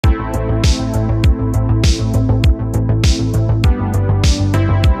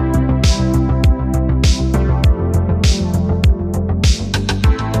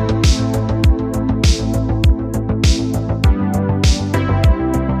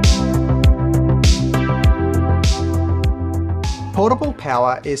Portable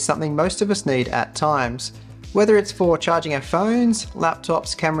power is something most of us need at times, whether it's for charging our phones,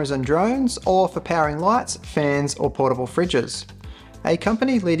 laptops, cameras and drones, or for powering lights, fans or portable fridges. A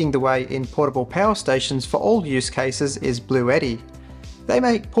company leading the way in portable power stations for all use cases is Bluetti. They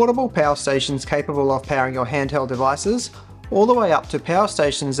make portable power stations capable of powering your handheld devices, all the way up to power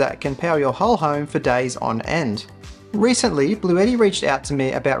stations that can power your whole home for days on end. Recently, Bluetti reached out to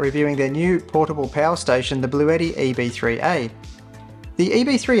me about reviewing their new portable power station, the Bluetti EB3A. The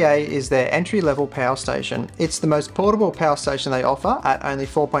EB3A is their entry-level power station. It's the most portable power station they offer at only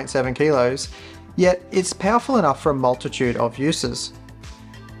 4.7 kilos, yet it's powerful enough for a multitude of uses.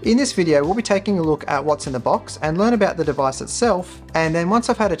 In this video, we'll be taking a look at what's in the box and learn about the device itself, and then once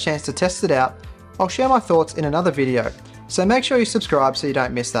I've had a chance to test it out, I'll share my thoughts in another video, so make sure you subscribe so you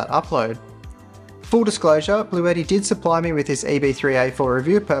don't miss that upload. Full disclosure, Bluetti did supply me with this EB3A for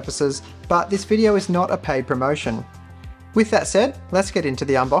review purposes, but this video is not a paid promotion. With that said, let's get into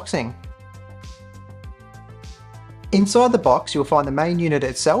the unboxing. Inside the box you'll find the main unit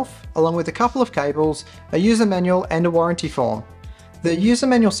itself, along with a couple of cables, a user manual and a warranty form. The user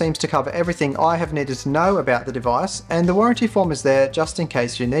manual seems to cover everything I have needed to know about the device, and the warranty form is there just in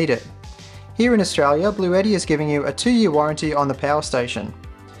case you need it. Here in Australia, Bluetti is giving you a 2-year warranty on the power station.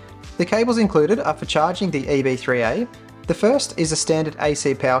 The cables included are for charging the EB3A. The first is a standard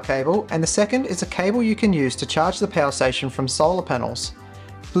AC power cable, and the second is a cable you can use to charge the power station from solar panels.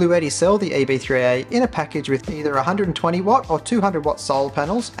 Bluetti sell the EB3A in a package with either 120 watt or 200 watt solar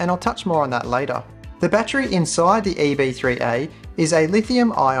panels, and I'll touch more on that later. The battery inside the EB3A is a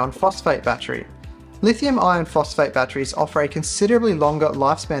lithium iron phosphate battery. Lithium iron phosphate batteries offer a considerably longer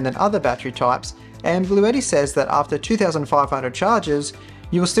lifespan than other battery types, and Bluetti says that after 2,500 charges,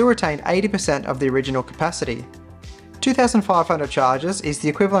 you will still retain 80% of the original capacity. 2,500 charges is the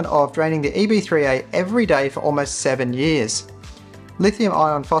equivalent of draining the EB3A every day for almost 7 years. Lithium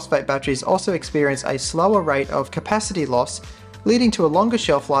iron phosphate batteries also experience a slower rate of capacity loss, leading to a longer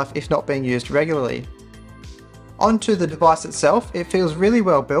shelf life if not being used regularly. Onto the device itself, it feels really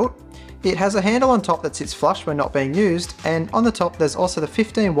well built. It has a handle on top that sits flush when not being used, and on the top there's also the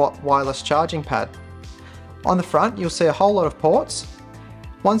 15 watt wireless charging pad. On the front you'll see a whole lot of ports.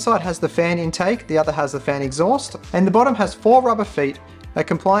 One side has the fan intake, the other has the fan exhaust, and the bottom has 4 rubber feet, a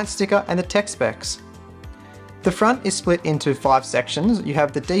compliance sticker and the tech specs. The front is split into 5 sections. You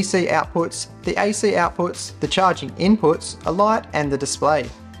have the DC outputs, the AC outputs, the charging inputs, a light and the display.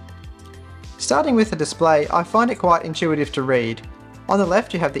 Starting with the display, I find it quite intuitive to read. On the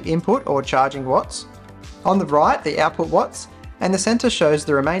left you have the input or charging watts, on the right the output watts, and the center shows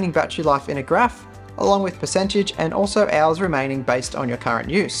the remaining battery life in a graph, along with percentage and also hours remaining based on your current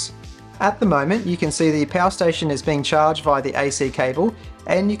use. At the moment you can see the power station is being charged via the AC cable,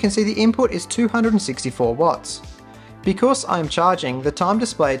 and you can see the input is 264 watts. Because I am charging, the time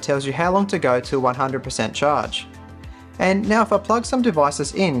displayed tells you how long to go to 100% charge. And now if I plug some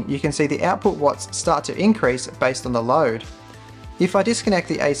devices in, you can see the output watts start to increase based on the load. If I disconnect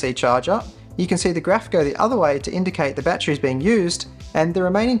the AC charger, you can see the graph go the other way to indicate the battery is being used, and the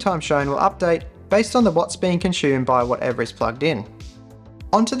remaining time shown will update based on the watts being consumed by whatever is plugged in.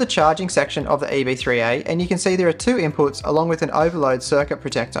 Onto the charging section of the EB3A, and you can see there are 2 inputs along with an overload circuit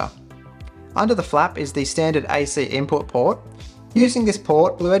protector. Under the flap is the standard AC input port. Using this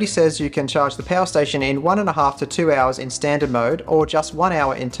port, Bluetti says you can charge the power station in 1.5 to 2 hours in standard mode, or just 1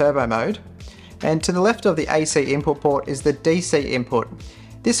 hour in turbo mode. And to the left of the AC input port is the DC input.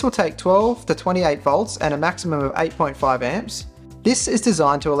 This will take 12 to 28 volts and a maximum of 8.5 amps. This is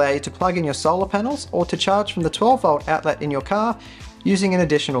designed to allow you to plug in your solar panels or to charge from the 12 volt outlet in your car using an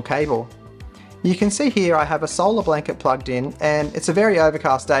additional cable. You can see here I have a solar blanket plugged in, and it's a very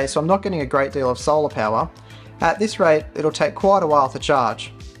overcast day so I'm not getting a great deal of solar power. At this rate it'll take quite a while to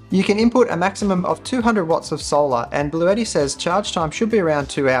charge. You can input a maximum of 200 watts of solar, and Bluetti says charge time should be around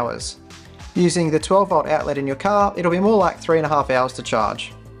 2 hours. Using the 12 volt outlet in your car, it'll be more like 3.5 hours to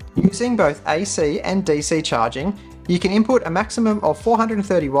charge. Using both AC and DC charging, you can input a maximum of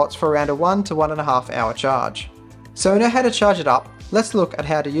 430 watts for around a 1 to 1.5 hour charge. So we know how to charge it up, let's look at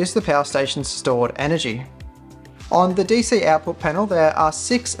how to use the power station's stored energy. On the DC output panel there are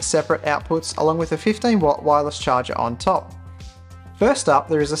 6 separate outputs along with a 15 watt wireless charger on top. First up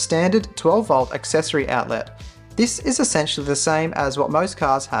there is a standard 12 volt accessory outlet. This is essentially the same as what most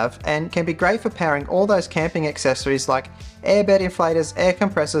cars have and can be great for powering all those camping accessories like airbed inflators, air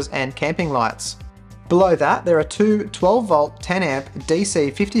compressors and camping lights. Below that there are 2 12 volt 10 amp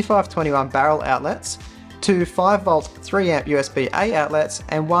DC 5521 barrel outlets, 2 5 volt 3 amp USB-A outlets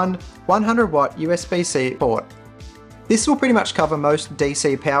and 1 100 watt USB-C port. This will pretty much cover most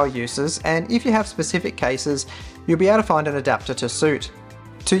DC power uses, and if you have specific cases you'll be able to find an adapter to suit.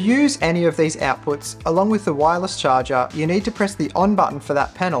 To use any of these outputs, along with the wireless charger, you need to press the on button for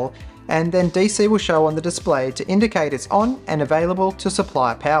that panel, and then DC will show on the display to indicate it's on and available to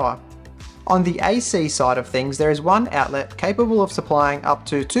supply power. On the AC side of things, there is one outlet capable of supplying up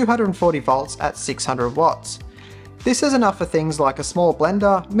to 240 volts at 600 watts. This is enough for things like a small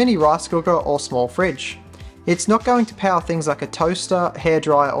blender, mini rice cooker or small fridge. It's not going to power things like a toaster,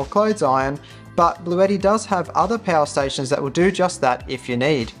 hairdryer or clothes iron, but Bluetti does have other power stations that will do just that if you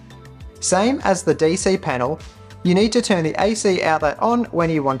need. Same as the DC panel, you need to turn the AC outlet on when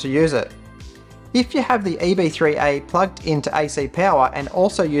you want to use it. If you have the EB3A plugged into AC power and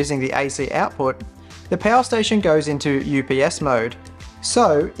also using the AC output, the power station goes into UPS mode.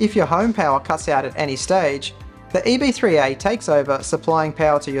 So if your home power cuts out at any stage, the EB3A takes over supplying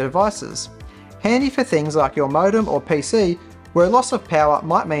power to your devices. Handy for things like your modem or PC, where a loss of power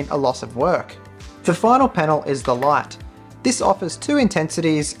might mean a loss of work. The final panel is the light. This offers two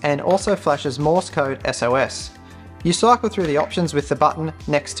intensities and also flashes Morse code SOS. You cycle through the options with the button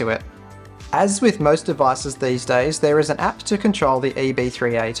next to it. As with most devices these days, there is an app to control the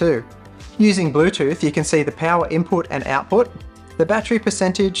EB3A too. Using Bluetooth, you can see the power input and output, the battery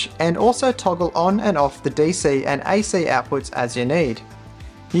percentage, and also toggle on and off the DC and AC outputs as you need.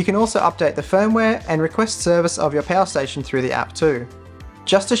 You can also update the firmware and request service of your power station through the app too.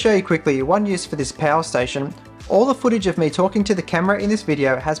 Just to show you quickly one use for this power station, all the footage of me talking to the camera in this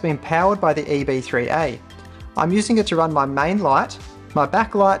video has been powered by the EB3A. I'm using it to run my main light, my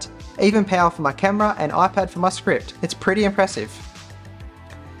backlight, even power for my camera and iPad for my script. It's pretty impressive.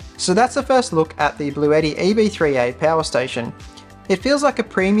 So that's the first look at the Bluetti EB3A power station. It feels like a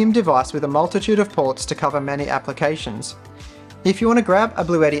premium device with a multitude of ports to cover many applications. If you want to grab a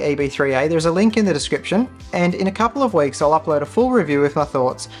Bluetti EB3A, there's a link in the description, and in a couple of weeks I'll upload a full review with my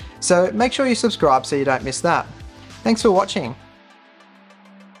thoughts, so make sure you subscribe so you don't miss that. Thanks for watching.